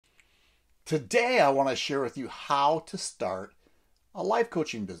Today, I want to share with you how to start a life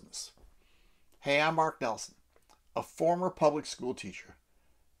coaching business. Hey, I'm Mark Nelson, a former public school teacher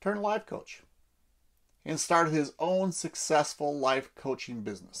turned life coach, and started his own successful life coaching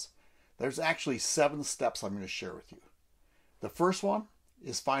business. There's actually 7 steps I'm going to share with you. The first one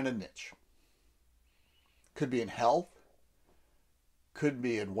is find a niche. Could be in health, could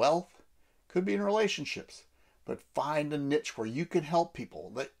be in wealth, could be in relationships. But find a niche where you can help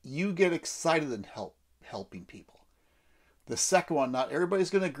people, that you get excited in helping people. The second one, not everybody's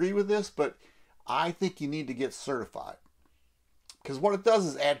going to agree with this, but I think you need to get certified. Because what it does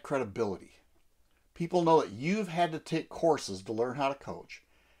is add credibility. People know that you've had to take courses to learn how to coach.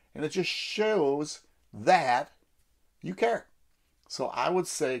 And it just shows that you care. So I would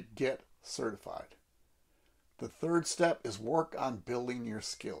say get certified. The third step is work on building your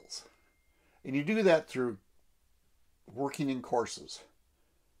skills. And you do that through working in courses,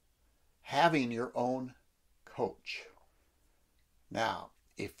 having your own coach. Now,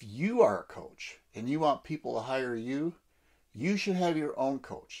 if you are a coach and you want people to hire you, you should have your own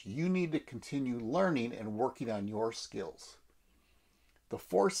coach. You need to continue learning and working on your skills. The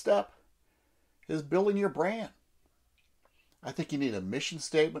fourth step is building your brand. I think you need a mission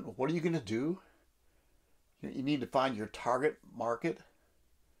statement. What are you going to do? You need to find your target market.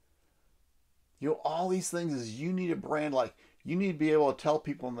 All these things is you need a brand. Like, you need to be able to tell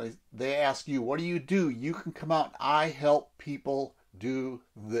people when they ask you, what do? You can come out and I help people do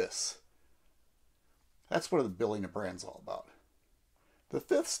this. That's what the building a brand's all about. The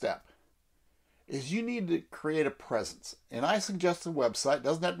fifth step is you need to create a presence. And I suggest a website. It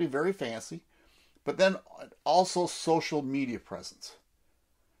doesn't have to be very fancy, but then also social media presence.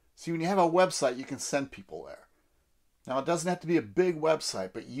 See, when you have a website, you can send people there. Now, it doesn't have to be a big website,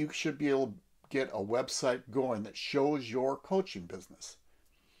 but you should be able to get a website going that shows your coaching business.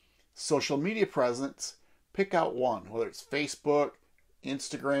 Social media presence, pick out one, whether it's Facebook,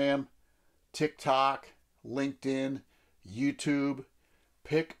 Instagram, TikTok, LinkedIn, YouTube.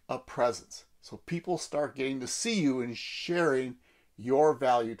 Pick a presence so people start getting to see you and sharing your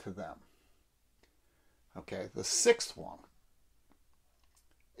value to them. Okay, the sixth one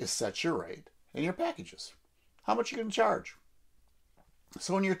is set your rate and your packages. How much are you going to charge?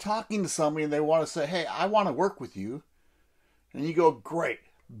 So when you're talking to somebody and they want to say, hey, I want to work with you, and you go, great,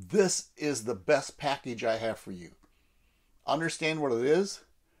 this is the best package I have for you. Understand what it is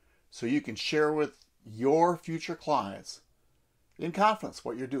so you can share with your future clients in confidence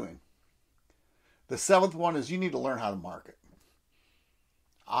what you're doing. The seventh one is you need to learn how to market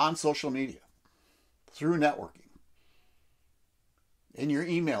on social media, through networking, in your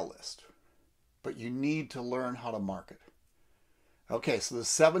email list. But you need to learn how to market. Okay, so the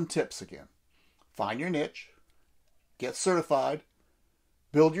 7 tips again. Find your niche, get certified,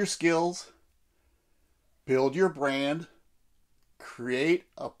 build your skills, build your brand, create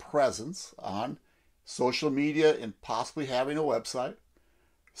a presence on social media and possibly having a website,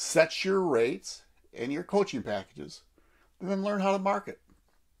 set your rates and your coaching packages, and then learn how to market.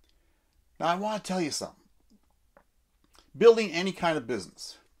 Now, I want to tell you something. Building any kind of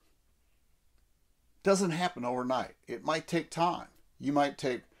business doesn't happen overnight. It might take time. You might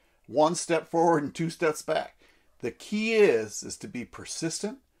take 1 step forward and 2 steps back. The key is to be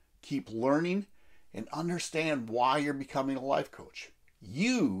persistent, keep learning, and understand why you're becoming a life coach.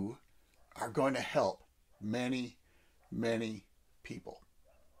 You are going to help many, many people.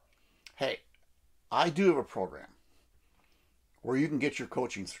 Hey, I do have a program where you can get your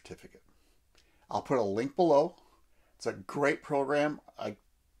coaching certificate. I'll put a link below. It's a great program. I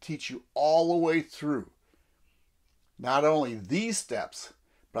teach you all the way through not only these steps,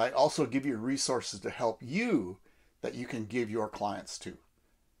 but I also give you resources to help you that you can give your clients to.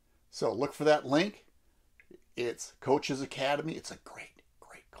 So look for that link. It's Coach's Academy. It's a great,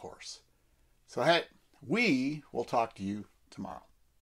 great course. So hey, we will talk to you tomorrow.